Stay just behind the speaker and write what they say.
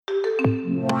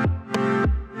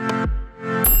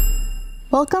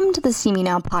Welcome to the See Me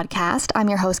Now podcast. I'm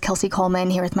your host, Kelsey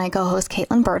Coleman, here with my co-host,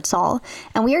 Caitlin Birdsall,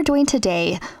 and we are joined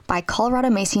today by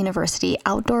Colorado Mesa University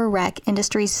Outdoor Rec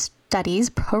Industry Studies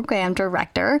Program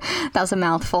Director, that was a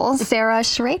mouthful, Sarah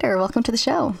Schrader. Welcome to the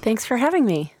show. Thanks for having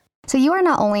me. So you are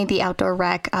not only the Outdoor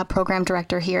Rec Program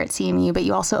Director here at CMU, but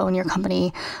you also own your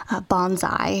company,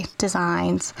 Bonsai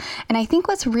Designs. And I think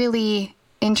what's really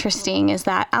interesting is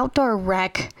that Outdoor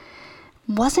Rec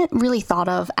wasn't really thought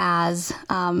of as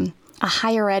a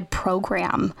higher ed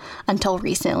program until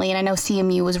recently. And I know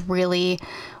CMU was really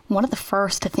one of the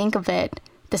first to think of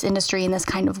this industry in this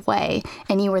kind of way.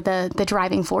 And you were the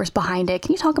driving force behind it.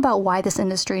 Can you talk about why this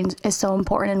industry is so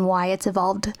important and why it's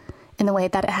evolved in the way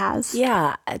that it has?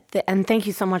 Yeah. And thank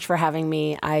you so much for having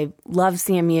me. I love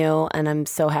CMU and I'm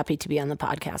so happy to be on the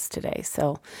podcast today.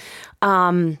 So,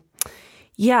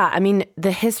 yeah, I mean,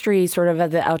 the history sort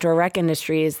of the outdoor rec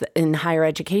industry is in higher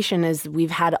education is we've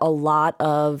had a lot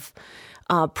of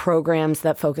programs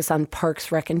that focus on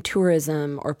parks, rec, and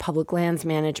tourism or public lands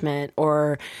management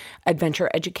or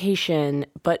adventure education,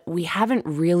 but we haven't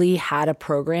really had a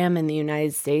program in the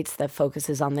United States that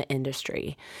focuses on the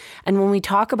industry. And when we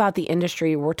talk about the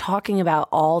industry, we're talking about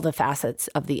all the facets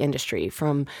of the industry,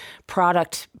 from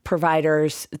product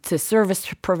providers to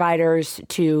service providers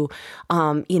to,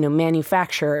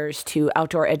 manufacturers to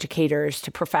outdoor educators to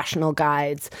professional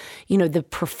guides.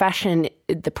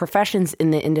 The professions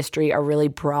in the industry are really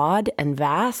broad and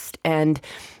vast. And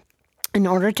in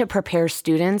order to prepare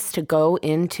students to go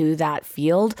into that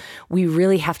field, we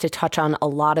really have to touch on a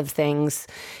lot of things,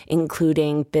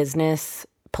 including business,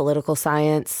 political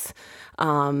science,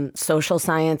 social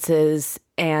sciences,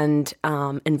 and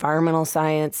environmental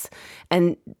science,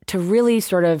 and to really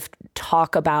sort of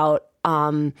talk about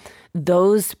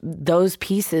those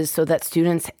pieces so that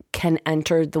students can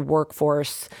enter the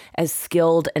workforce as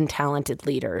skilled and talented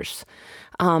leaders.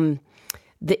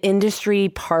 The industry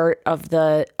part of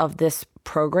this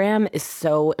program is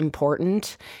so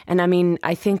important. And I mean,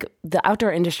 I think the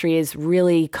outdoor industry is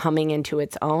really coming into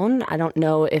its own. I don't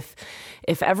know if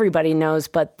everybody knows,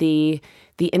 but the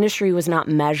industry was not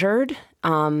measured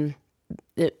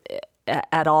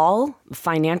at all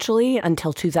financially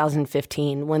until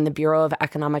 2015, when the Bureau of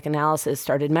Economic Analysis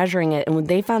started measuring it. And when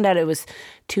they found out it was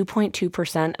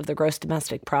 2.2% of the gross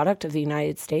domestic product of the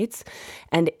United States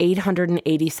and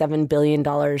 $887 billion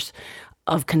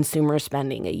of consumer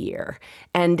spending a year.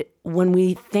 And when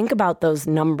we think about those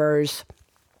numbers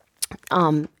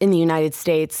in the United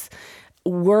States,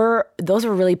 those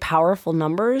are really powerful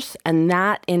numbers, and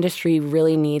that industry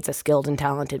really needs a skilled and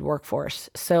talented workforce.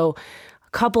 So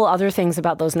a couple other things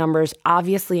about those numbers.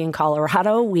 Obviously, in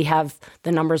Colorado,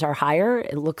 the numbers are higher.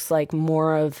 It looks like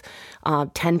more of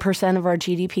 10% of our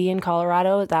GDP in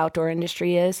Colorado, the outdoor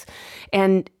industry is.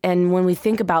 And when we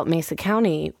think about Mesa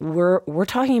County, we're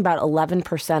talking about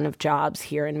 11% of jobs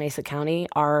here in Mesa County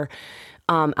are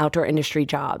outdoor industry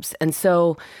jobs. And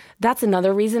so that's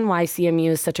another reason why CMU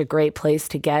is such a great place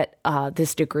to get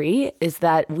this degree, is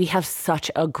that we have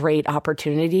such a great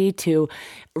opportunity to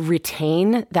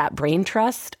retain that brain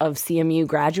trust of CMU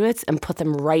graduates and put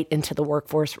them right into the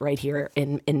workforce right here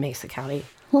in Mesa County.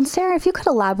 Well, Sarah, if you could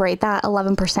elaborate that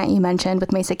 11% you mentioned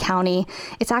with Mesa County,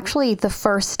 it's actually the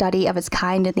first study of its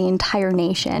kind in the entire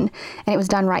nation. And it was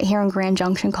done right here in Grand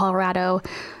Junction, Colorado.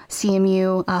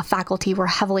 CMU faculty were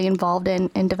heavily involved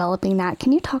in developing that.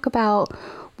 Can you talk about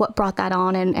what brought that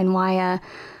on and why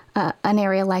an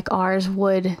area like ours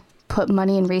would put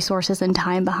money and resources and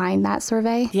time behind that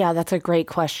survey? Yeah, that's a great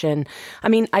question. I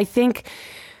mean, I think,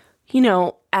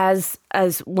 as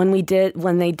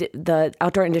the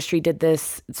outdoor industry did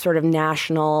this sort of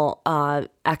national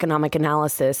economic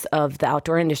analysis of the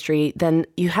outdoor industry, then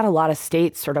you had a lot of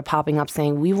states sort of popping up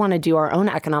saying, we want to do our own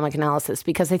economic analysis.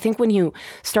 Because I think when you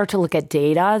start to look at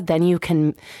data, then you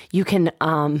can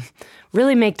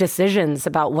really make decisions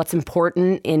about what's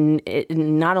important in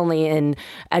not only in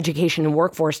education and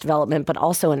workforce development, but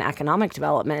also in economic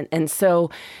development,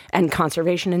 and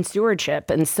conservation and stewardship.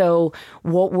 And so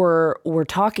what we're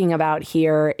talking about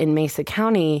here in Mesa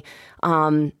County,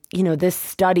 this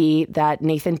study that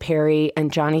Nathan Perry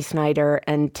and Johnny Snyder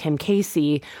and Tim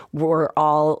Casey were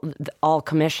all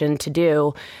commissioned to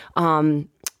do,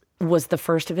 was the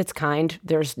first of its kind.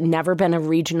 There's never been a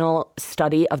regional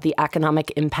study of the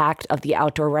economic impact of the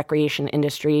outdoor recreation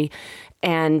industry.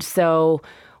 And so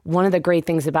one of the great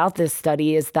things about this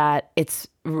study is that it's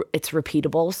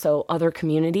repeatable. So other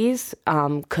communities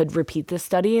could repeat this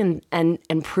study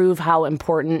and prove how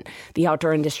important the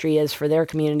outdoor industry is for their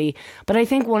community. But I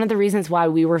think one of the reasons why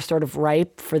we were sort of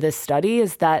ripe for this study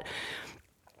is that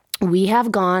we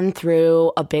have gone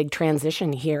through a big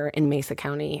transition here in Mesa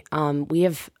County. We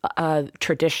have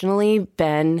traditionally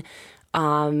been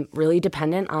really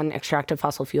dependent on extractive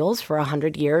fossil fuels for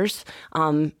 100 years.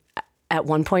 At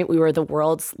one point, we were the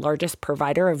world's largest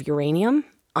provider of uranium.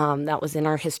 That was in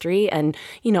our history. And,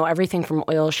 everything from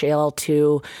oil shale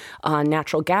to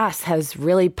natural gas has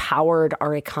really powered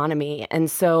our economy. And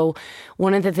so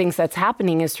one of the things that's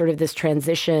happening is sort of this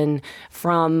transition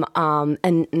from,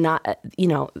 and not,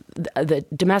 the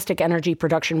domestic energy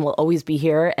production will always be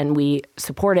here and we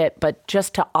support it, but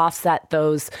just to offset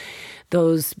those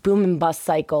boom and bust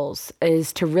cycles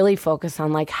is to really focus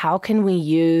on how can we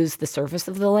use the surface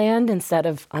of the land instead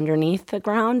of underneath the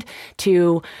ground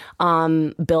to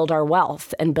build our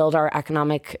wealth and build our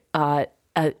economic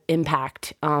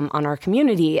impact on our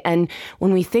community. And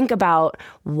when we think about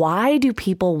why do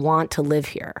people want to live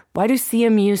here? Why do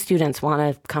CMU students want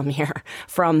to come here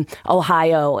from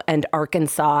Ohio and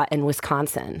Arkansas and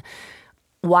Wisconsin?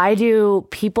 Why do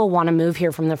people want to move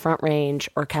here from the Front Range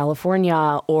or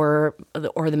California or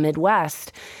the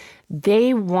Midwest?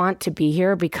 They want to be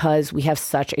here because we have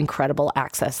such incredible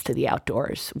access to the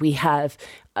outdoors. We have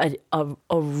a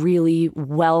really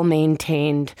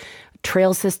well-maintained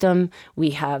trail system. We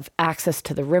have access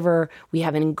to the river. We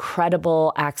have an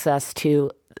incredible access to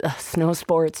snow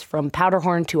sports, from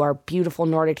Powderhorn to our beautiful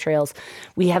Nordic trails.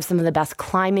 We have some of the best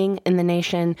climbing in the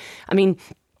nation. I mean,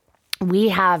 we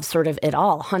have sort of it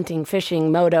all: hunting,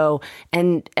 fishing, moto,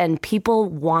 and people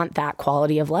want that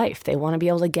quality of life. They want to be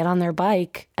able to get on their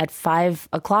bike at 5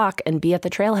 o'clock and be at the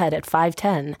trailhead at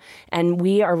 5:10. And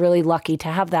we are really lucky to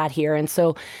have that here. And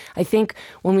so I think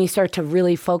when we start to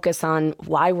really focus on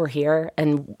why we're here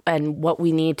and what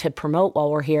we need to promote while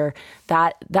we're here,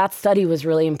 that study was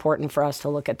really important for us to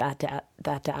look at that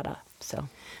data. So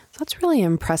that's really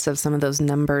impressive, some of those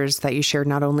numbers that you shared,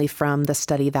 not only from the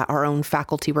study that our own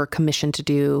faculty were commissioned to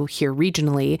do here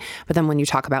regionally, but then when you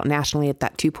talk about nationally at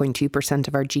that 2.2%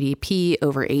 of our GDP,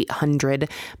 over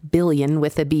 $800 billion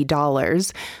with a B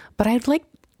dollars. But I'd like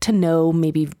to know,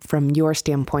 maybe from your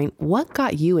standpoint, what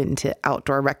got you into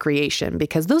outdoor recreation?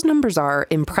 Because those numbers are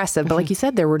impressive. But like you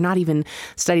said, there were not even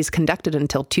studies conducted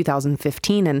until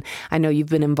 2015. And I know you've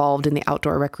been involved in the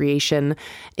outdoor recreation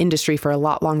industry for a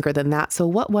lot longer than that. So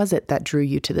what was it that drew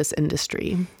you to this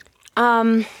industry?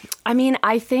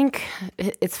 I think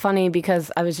it's funny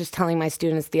because I was just telling my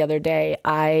students the other day,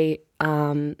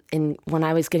 when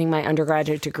I was getting my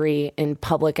undergraduate degree in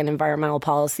public and environmental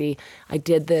policy, I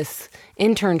did this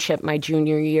internship my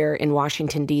junior year in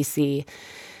Washington, D.C.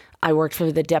 I worked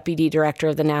for the deputy director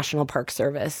of the National Park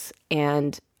Service,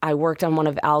 and I worked on one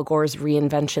of Al Gore's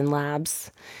reinvention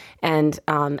labs. And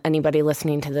anybody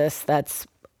listening to this that's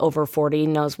over 40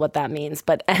 knows what that means.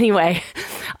 But anyway,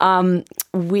 I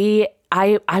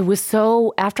was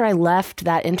so, after I left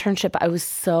that internship, I was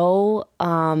so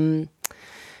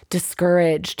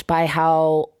discouraged by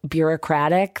how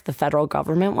bureaucratic the federal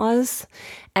government was.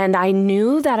 And I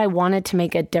knew that I wanted to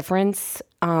make a difference.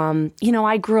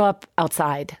 I grew up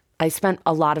outside. I spent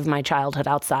a lot of my childhood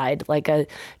outside, like a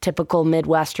typical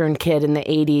Midwestern kid in the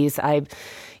 80s.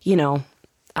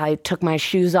 I took my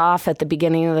shoes off at the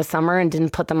beginning of the summer and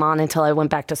didn't put them on until I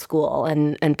went back to school,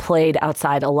 and played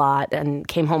outside a lot and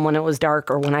came home when it was dark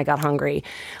or when I got hungry.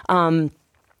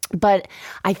 But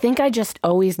I think I just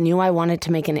always knew I wanted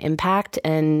to make an impact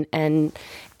and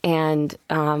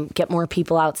get more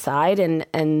people outside.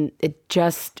 And it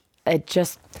just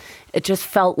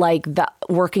felt like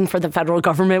working for the federal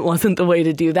government wasn't the way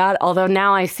to do that. Although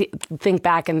now I think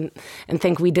back and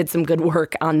think we did some good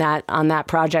work on that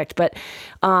project. But,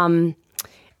 when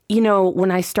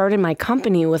I started my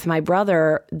company with my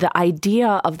brother, the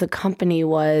idea of the company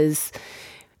was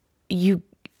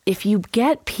if you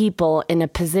get people in a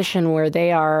position where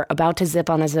they are about to zip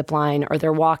on a zip line or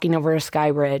they're walking over a sky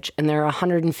bridge and they're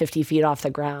 150 feet off the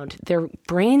ground, their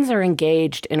brains are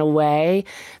engaged in a way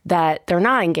that they're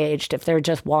not engaged if they're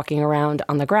just walking around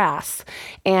on the grass.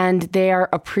 And they are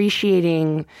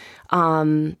appreciating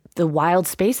the wild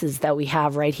spaces that we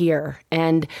have right here.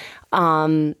 And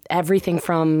everything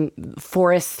from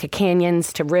forests to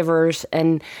canyons to rivers.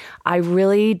 And I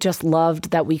really just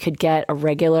loved that we could get a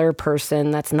regular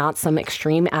person that's not some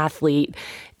extreme athlete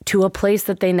to a place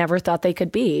that they never thought they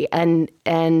could be. And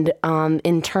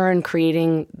in turn,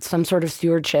 creating some sort of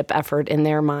stewardship effort in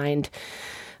their mind,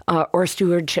 or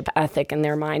stewardship ethic in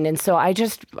their mind. And so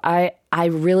I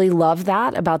really love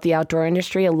that about the outdoor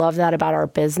industry. I love that about our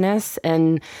business.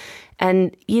 And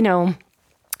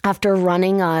after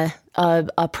running a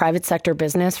private sector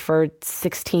business for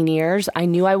 16 years, I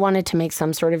knew I wanted to make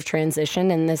some sort of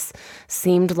transition, and this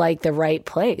seemed like the right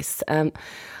place.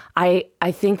 I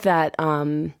think that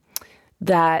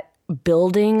that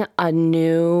building a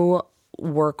new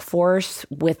workforce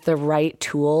with the right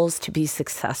tools to be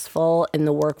successful in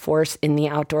the workforce in the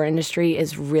outdoor industry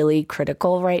is really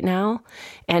critical right now.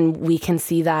 And we can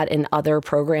see that in other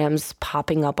programs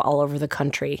popping up all over the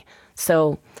country.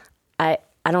 So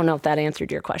I don't know if that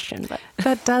answered your question, but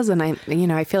that does. And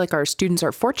I feel like our students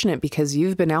are fortunate because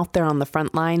you've been out there on the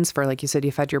front lines for, like you said,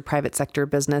 you've had your private sector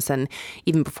business and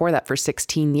even before that for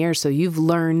 16 years. So you've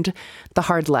learned the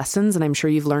hard lessons, and I'm sure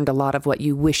you've learned a lot of what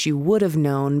you wish you would have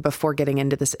known before getting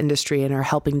into this industry and are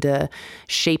helping to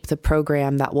shape the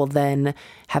program that will then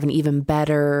have an even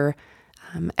better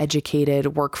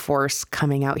educated workforce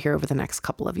coming out here over the next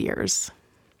couple of years.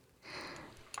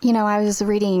 I was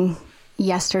reading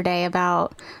yesterday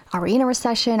about, are we in a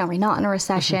recession? Are we not in a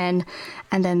recession?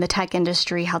 And then the tech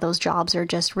industry, how those jobs are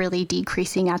just really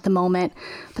decreasing at the moment.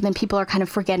 But then people are kind of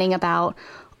forgetting about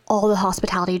all the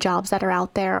hospitality jobs that are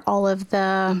out there, all of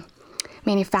the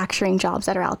manufacturing jobs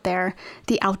that are out there,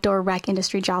 the outdoor rec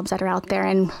industry jobs that are out there.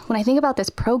 And when I think about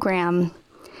this program,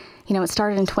 it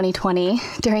started in 2020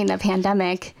 during the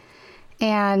pandemic.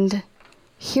 And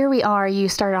here we are, you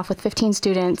started off with 15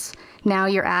 students. Now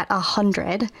you're at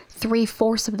 100.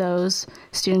 3/4 of those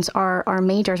students are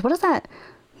majors. What does that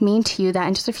mean to you that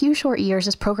in just a few short years,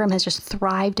 this program has just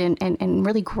thrived and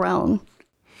really grown?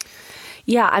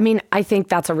 Yeah, I think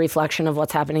that's a reflection of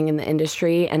what's happening in the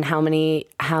industry and how many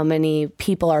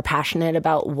people are passionate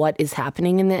about what is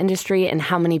happening in the industry and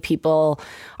how many people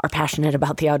are passionate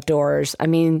about the outdoors.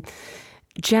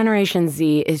 Generation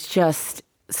Z is just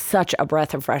such a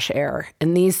breath of fresh air.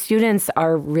 And these students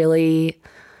are really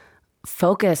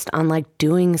focused on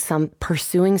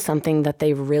pursuing something that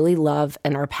they really love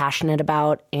and are passionate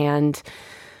about. And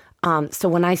so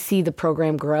when I see the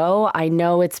program grow, I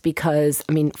know it's because,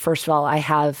 first of all, I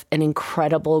have an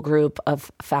incredible group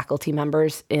of faculty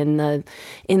members in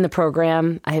the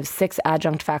program. I have 6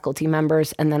 adjunct faculty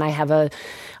members, and then I have a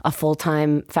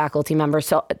full-time faculty member.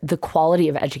 So the quality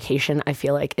of education, I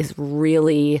feel like, is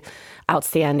really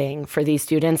outstanding for these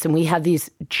students. And we have these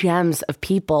gems of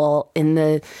people in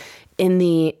the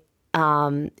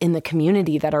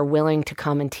community that are willing to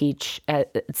come and teach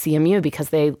at CMU because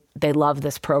they love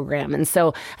this program. And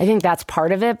so I think that's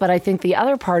part of it. But I think the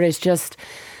other part is just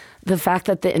the fact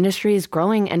that the industry is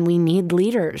growing and we need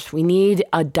leaders. We need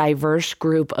a diverse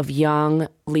group of young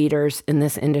leaders in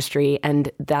this industry.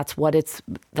 And that's what it's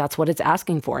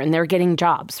asking for. And they're getting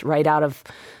jobs right out of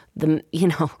the,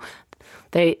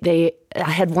 I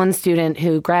had one student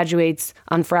who graduates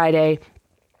on Friday.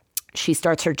 She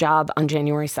starts her job on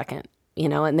January 2nd,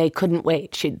 and they couldn't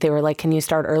wait. They were like, can you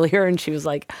start earlier? And she was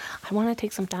like, I want to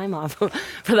take some time off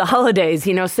for the holidays,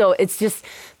 So it's just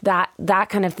that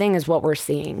kind of thing is what we're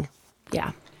seeing.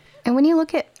 Yeah. And when you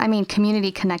look at,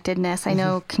 community connectedness, I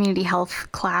know community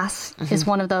health class is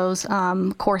one of those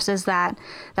courses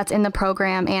that's in the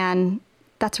program. And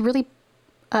that's really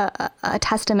a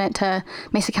testament to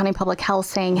Mesa County Public Health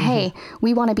saying, hey,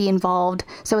 we want to be involved.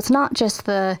 So it's not just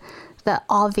the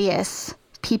obvious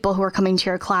people who are coming to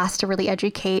your class to really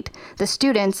educate the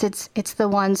students. It's the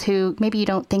ones who maybe you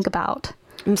don't think about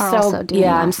also doing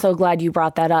that. I'm so glad you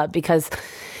brought that up because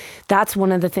that's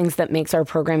one of the things that makes our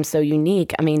program so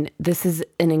unique. This is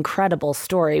an incredible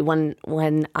story.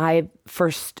 When I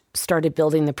first started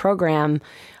building the program,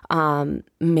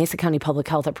 Mesa County Public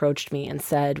Health approached me and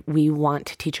said, we want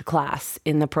to teach a class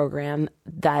in the program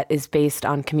that is based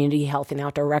on community health and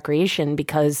outdoor recreation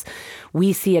because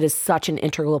we see it as such an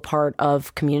integral part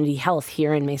of community health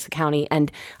here in Mesa County.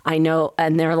 And I know,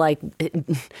 and they're like,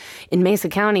 in Mesa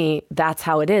County, that's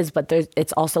how it is, but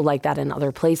it's also like that in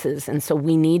other places. And so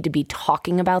we need to be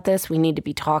talking about this. We need to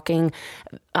be talking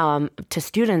to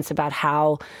students about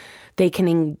how they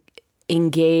can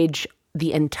engage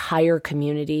the entire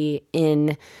community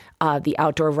in the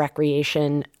outdoor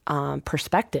recreation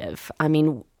perspective.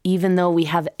 Even though we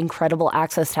have incredible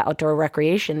access to outdoor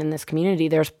recreation in this community,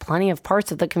 there's plenty of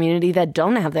parts of the community that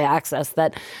don't have the access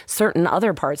that certain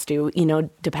other parts do,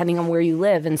 depending on where you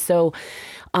live. And so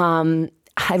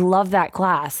I love that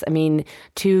class.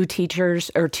 2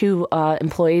 teachers or 2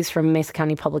 employees from Mesa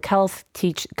County Public Health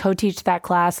co-teach that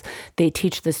class. They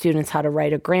teach the students how to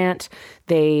write a grant.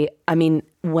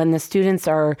 When the students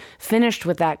are finished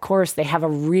with that course, they have a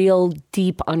real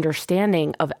deep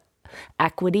understanding of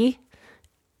equity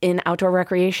in outdoor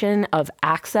recreation, of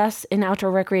access in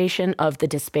outdoor recreation, of the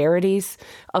disparities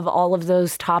of all of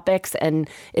those topics. And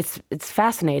it's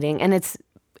fascinating. And it's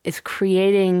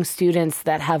creating students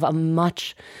that have a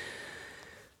much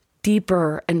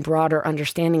deeper and broader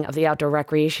understanding of the outdoor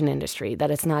recreation industry,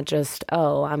 that it's not just,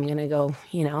 I'm going to go,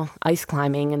 ice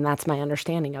climbing, and that's my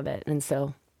understanding of it. And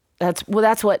so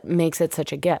That's what makes it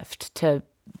such a gift to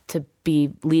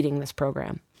be leading this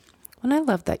program. And I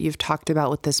love that you've talked about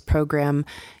with this program,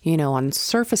 on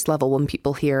surface level, when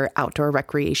people hear outdoor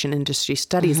recreation industry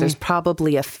studies, there's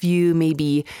probably a few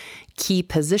maybe key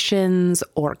positions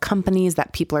or companies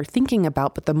that people are thinking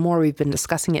about. But the more we've been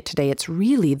discussing it today, it's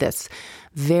really this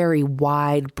very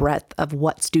wide breadth of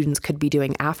what students could be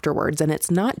doing afterwards. And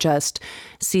it's not just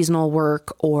seasonal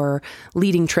work or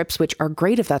leading trips, which are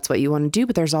great if that's what you want to do,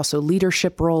 but there's also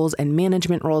leadership roles and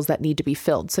management roles that need to be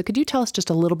filled. So could you tell us just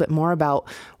a little bit more about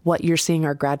what you're seeing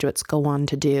our graduates go on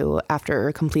to do after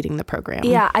completing the program?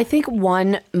 Yeah, I think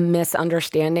one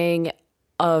misunderstanding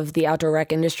of the outdoor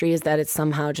rec industry is that it's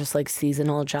somehow just like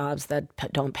seasonal jobs that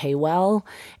don't pay well.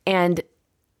 And,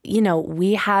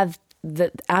 we have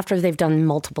after they've done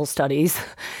multiple studies,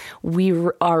 we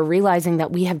are realizing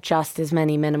that we have just as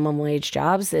many minimum wage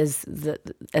jobs as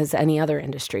any other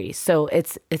industry. So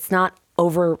it's not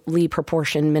overly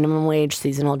proportioned minimum wage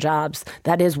seasonal jobs.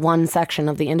 That is one section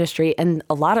of the industry. And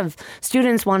a lot of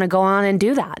students want to go on and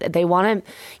do that. They want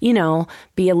to,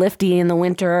 be a lifty in the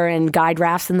winter and guide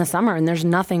rafts in the summer. And there's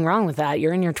nothing wrong with that.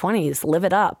 You're in your 20s, live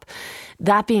it up.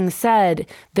 That being said,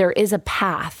 there is a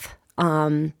path.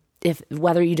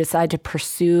 Whether you decide to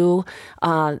pursue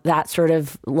that sort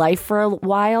of life for a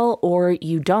while or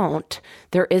you don't,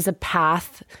 there is a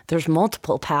path. There's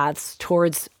multiple paths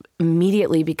towards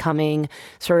immediately becoming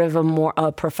sort of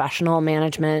a professional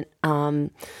management,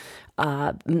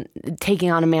 taking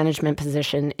on a management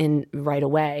position in right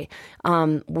away.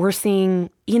 We're seeing,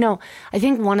 I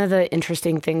think one of the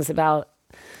interesting things about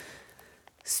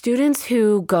students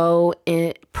who go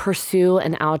pursue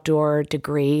an outdoor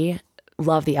degree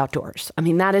love the outdoors. I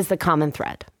mean, that is the common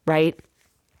thread, right?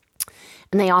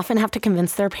 And they often have to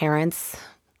convince their parents,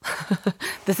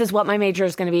 this is what my major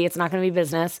is going to be. It's not going to be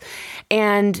business.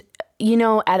 And,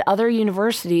 at other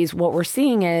universities, what we're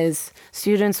seeing is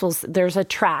there's a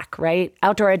track, right?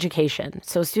 Outdoor education.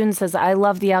 So a student says, I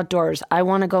love the outdoors. I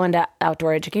want to go into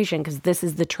outdoor education because this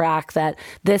is the track that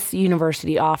this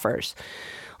university offers.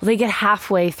 Well, they get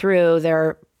halfway through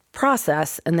their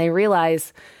process and they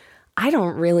realize, I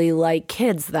don't really like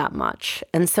kids that much.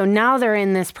 And so now they're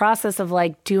in this process of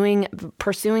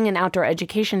pursuing an outdoor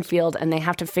education field, and they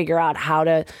have to figure out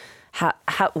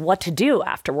what to do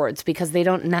afterwards because they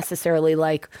don't necessarily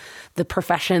like the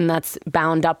profession that's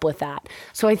bound up with that.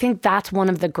 So I think that's one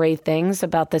of the great things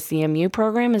about the CMU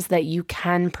program is that you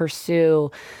can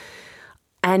pursue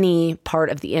any part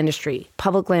of the industry: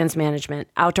 public lands management,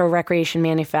 outdoor recreation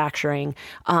manufacturing,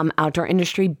 outdoor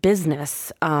industry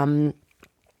business,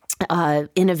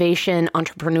 innovation,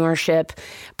 entrepreneurship,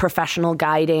 professional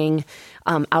guiding,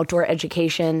 outdoor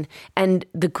education. And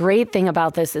the great thing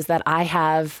about this is that I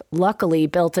have luckily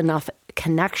built enough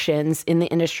connections in the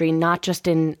industry, not just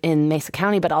in Mesa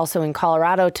County, but also in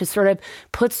Colorado, to sort of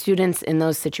put students in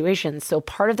those situations. So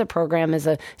part of the program is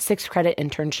a 6-credit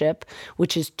internship,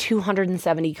 which is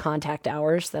 270 contact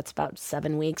hours. That's about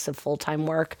 7 weeks of full-time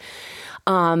work.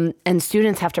 And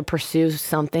students have to pursue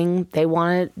something they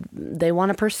want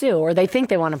to pursue, or they think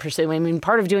they want to pursue. I mean,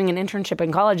 part of doing an internship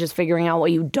in college is figuring out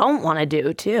what you don't want to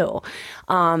do too.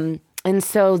 And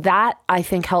so that, I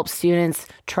think, helps students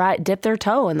dip their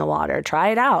toe in the water, try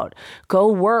it out,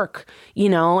 go work,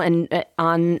 and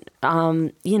on,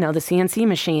 the CNC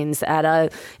machines at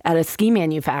a ski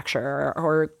manufacturer,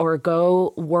 or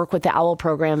go work with the OWL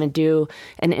program and do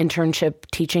an internship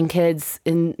teaching kids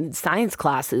in science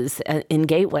classes in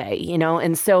Gateway,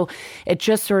 and so it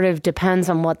just sort of depends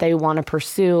on what they want to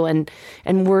pursue. And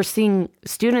we're seeing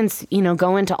students,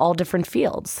 go into all different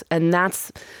fields, and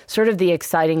that's sort of the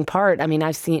exciting part. I mean,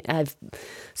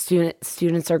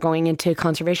 students are going into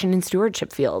conservation and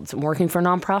stewardship fields and working for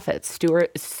nonprofits.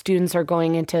 Students are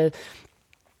going into,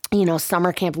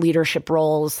 summer camp leadership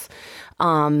roles,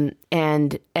 and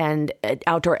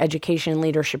outdoor education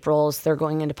leadership roles. They're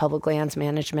going into public lands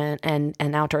management and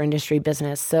outdoor industry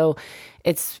business. So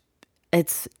it's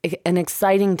an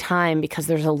exciting time because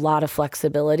there's a lot of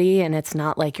flexibility, and it's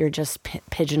not like you're just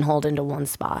pigeonholed into one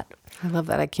spot. I love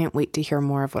that. I can't wait to hear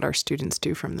more of what our students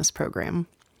do from this program.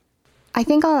 I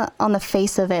think on the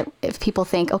face of it, if people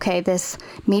think, okay, this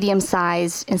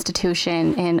medium-sized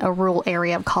institution in a rural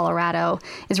area of Colorado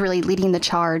is really leading the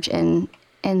charge in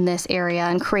this area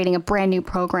and creating a brand new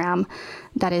program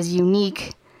that is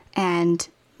unique and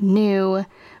new.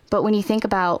 But when you think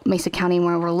about Mesa County,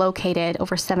 where we're located,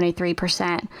 over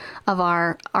 73% of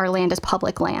our land is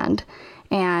public land.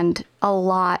 And a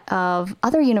lot of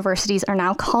other universities are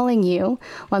now calling you,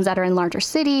 ones that are in larger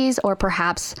cities or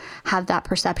perhaps have that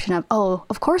perception of, oh,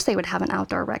 of course they would have an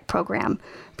outdoor rec program.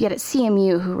 But yet it's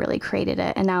CMU who really created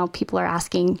it. And now people are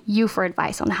asking you for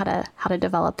advice on how to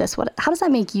develop this. How does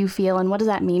that make you feel, and what does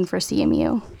that mean for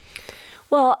CMU?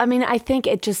 Well, I mean, I think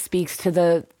it just speaks to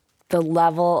the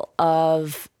level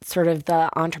of sort of the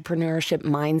entrepreneurship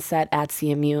mindset at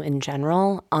CMU in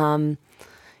general.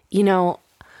 You know,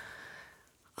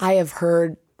 I have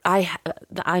heard,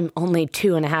 I'm only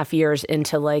 2.5 years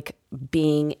into like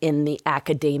being in the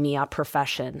academia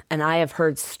profession, and I have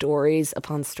heard stories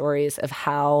upon stories of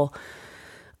how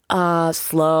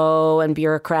slow and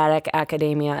bureaucratic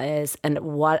academia is, and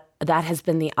what that has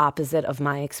been the opposite of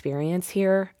my experience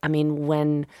here. I mean,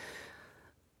 when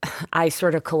I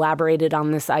sort of collaborated on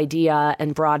this idea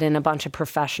and brought in a bunch of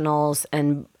professionals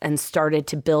and started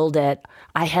to build it,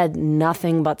 I had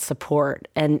nothing but support.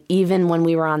 And even when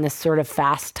we were on this sort of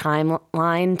fast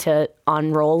timeline to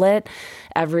unroll it,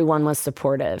 everyone was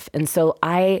supportive. And so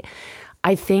I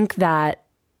think that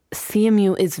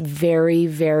CMU is very,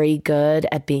 very good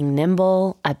at being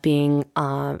nimble, at being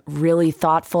really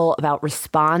thoughtful about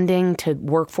responding to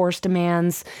workforce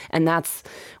demands. And that's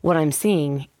what I'm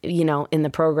seeing, you know, in the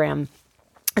program.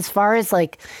 As far as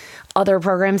like other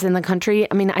programs in the country,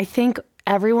 I mean, I think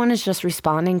everyone is just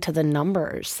responding to the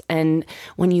numbers. And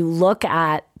when you look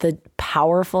at the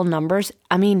powerful numbers,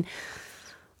 I mean,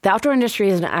 the outdoor industry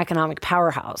is an economic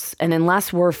powerhouse. And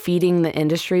unless we're feeding the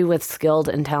industry with skilled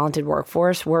and talented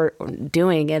workforce, we're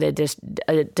doing it a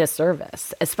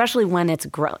disservice, especially when it's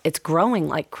growing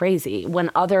like crazy, when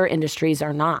other industries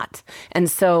are not. And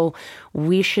so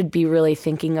we should be really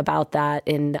thinking about that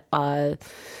in a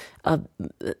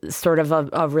sort of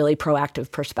a really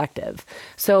proactive perspective.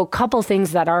 So a couple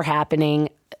things that are happening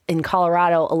in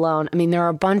Colorado alone. I mean, there are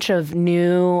a bunch of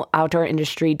new outdoor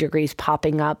industry degrees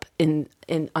popping up in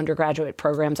undergraduate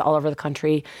programs all over the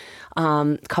country.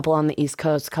 A couple on the East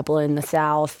Coast, a couple in the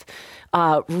South.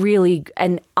 Really,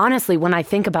 and honestly, when I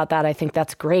think about that, I think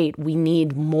that's great. We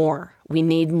need more. We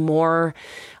need more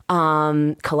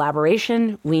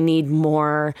collaboration. We need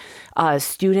more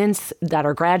students that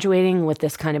are graduating with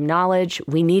this kind of knowledge.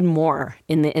 We need more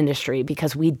in the industry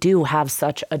because we do have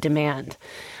such a demand.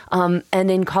 And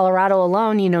in Colorado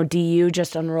alone, you know, DU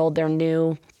just unrolled their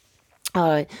new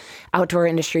outdoor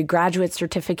industry graduate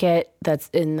certificate that's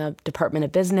in the Department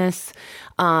of Business.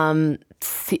 CU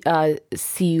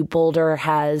Boulder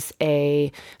has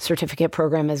a certificate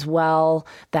program as well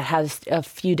that has a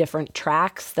few different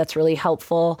tracks that's really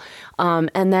helpful.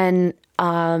 And then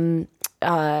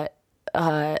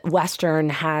Western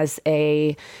has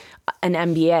an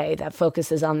MBA that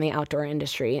focuses on the outdoor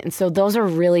industry. And so those are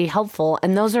really helpful.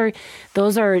 And those are,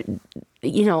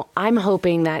 you know, I'm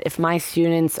hoping that if my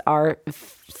students are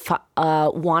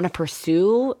want to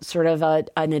pursue sort of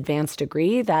an advanced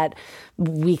degree, that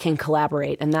we can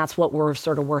collaborate. And that's what we're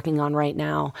sort of working on right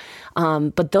now.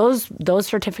 But those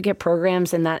certificate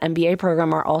programs and that MBA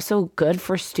program are also good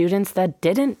for students that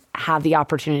didn't have the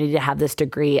opportunity to have this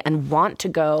degree and want to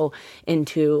go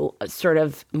into sort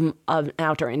of an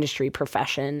outdoor industry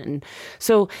profession. And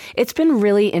so it's been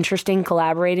really interesting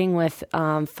collaborating with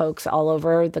folks all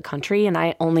over the country. And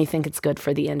I only think it's good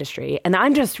for the industry. And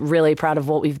I'm just really proud of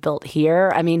what we've built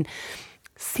here. I mean,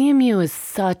 CMU is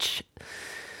such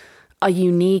a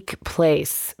unique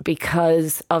place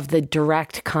because of the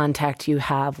direct contact you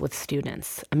have with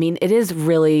students. I mean, it is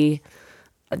really,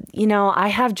 you know, I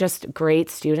have just great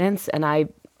students and I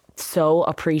so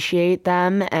appreciate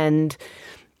them. And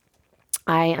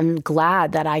I am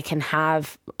glad that I can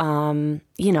have,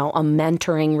 you know, a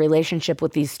mentoring relationship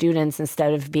with these students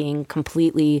instead of being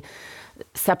completely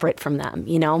separate from them.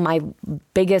 You know, my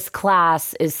biggest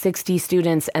class is 60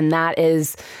 students, and I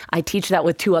teach that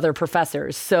with 2 other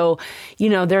professors. So, you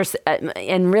know,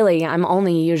 and really, I'm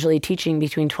only usually teaching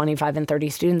between 25 and 30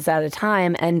 students at a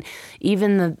time. And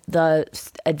even the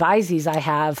advisees I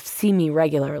have see me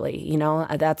regularly, you know,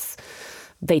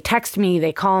 they text me,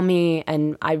 they call me,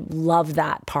 and I love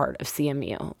that part of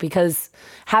CMU because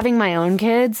having my own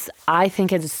kids, I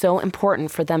think it is so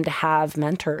important for them to have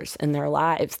mentors in their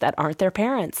lives that aren't their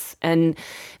parents. And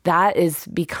that is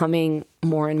becoming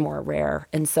more and more rare.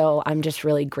 And so I'm just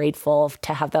really grateful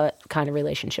to have that kind of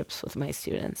relationships with my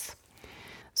students.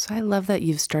 So I love that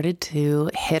you've started to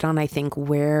hit on, I think,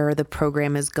 where the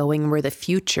program is going, where the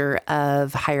future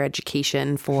of higher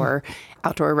education for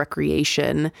outdoor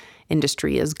recreation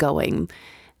industry is going.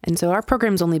 And so our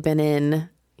program's only been in,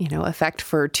 effect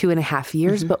for 2.5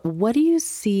 years. But what do you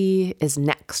see is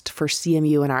next for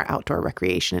CMU and our outdoor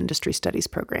recreation industry studies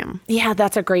program? Yeah,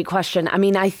 that's a great question. I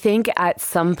mean, I think at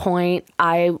some point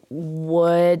I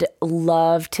would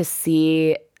love to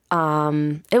see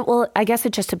I guess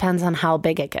it just depends on how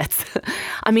big it gets.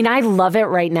 I mean, I love it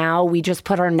right now. We just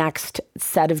put our next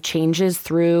set of changes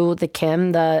through the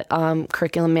KIM, the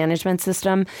curriculum management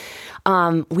system.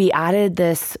 We added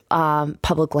this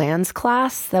public lands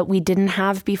class that we didn't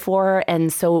have before.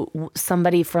 And so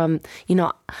somebody from,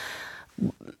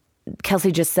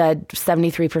 Kelsey just said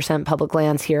 73% public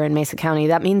lands here in Mesa County.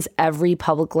 That means every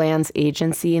public lands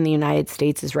agency in the United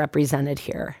States is represented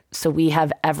here. So we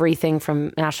have everything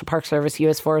from National Park Service,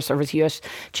 U.S. Forest Service,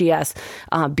 USGS,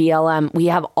 BLM. We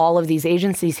have all of these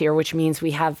agencies here, which means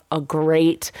we have a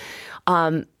great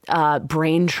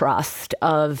brain trust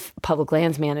of public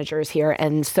lands managers here.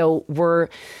 And so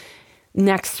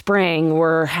next spring,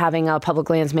 we're having a public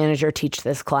lands manager teach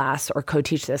this class or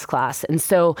co-teach this class. And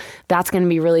so that's going to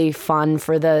be really fun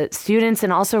for the students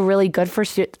and also really good for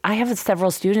students. I have several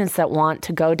students that want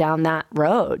to go down that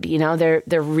road.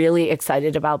 They're really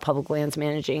excited about public lands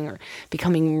managing or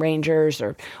becoming rangers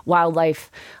or wildlife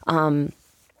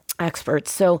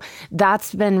experts. So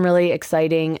that's been really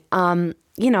exciting.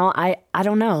 I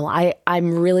don't know.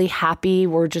 I'm really happy.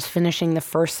 We're just finishing the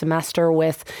first semester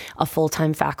with a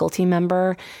full-time faculty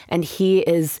member, and he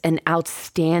is an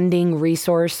outstanding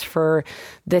resource for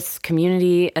this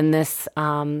community and this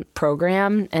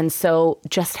program. And so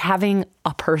just having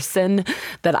a person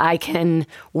that I can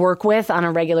work with on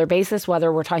a regular basis,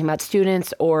 whether we're talking about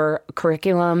students or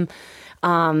curriculum,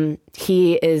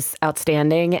 he is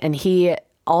outstanding. And he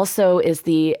also is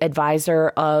the advisor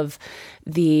of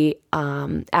the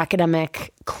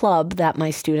academic club that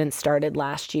my students started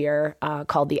last year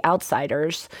called The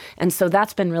Outsiders. And so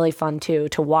that's been really fun, too,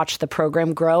 to watch the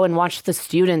program grow and watch the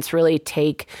students really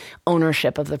take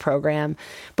ownership of the program.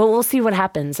 But we'll see what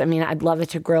happens. I mean, I'd love it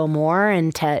to grow more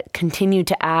and to continue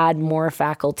to add more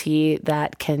faculty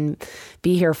that can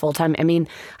be here full time. I mean,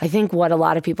 I think what a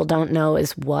lot of people don't know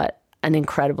is what an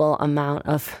incredible amount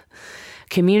of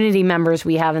community members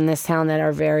we have in this town that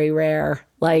are very rare,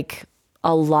 like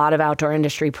a lot of outdoor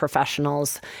industry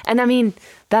professionals. And I mean,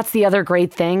 that's the other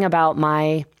great thing about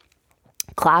my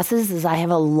classes is I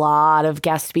have a lot of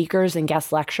guest speakers and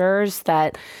guest lecturers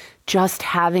that just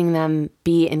having them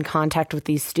be in contact with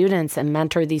these students and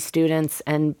mentor these students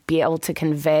and be able to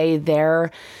convey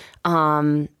their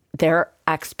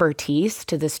expertise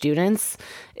to the students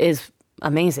is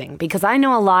amazing, because I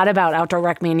know a lot about outdoor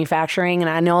rec manufacturing and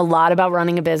I know a lot about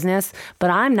running a business,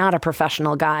 but I'm not a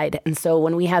professional guide. And so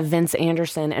when we have Vince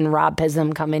Anderson and Rob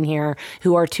Pism come in here,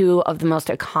 who are two of the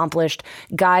most accomplished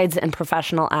guides and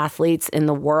professional athletes in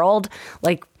the world,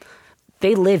 like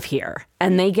they live here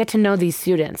and they get to know these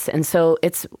students. And so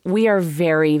we are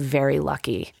very, very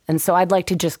lucky. And so I'd like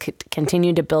to just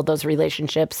continue to build those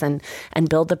relationships and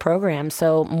build the program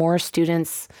so more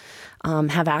students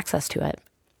have access to it.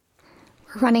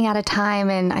 We're running out of time,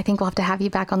 and I think we'll have to have you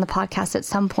back on the podcast at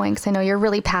some point, because I know you're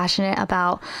really passionate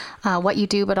about what you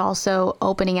do, but also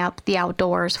opening up the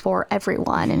outdoors for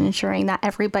everyone and ensuring that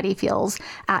everybody feels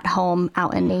at home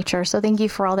out in nature. So thank you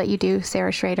for all that you do,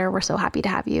 Sarah Schrader. We're so happy to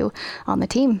have you on the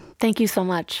team. Thank you so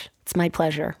much. It's my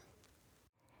pleasure.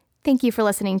 Thank you for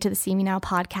listening to the CMU Now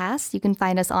podcast. You can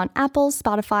find us on Apple,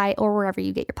 Spotify, or wherever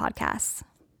you get your podcasts.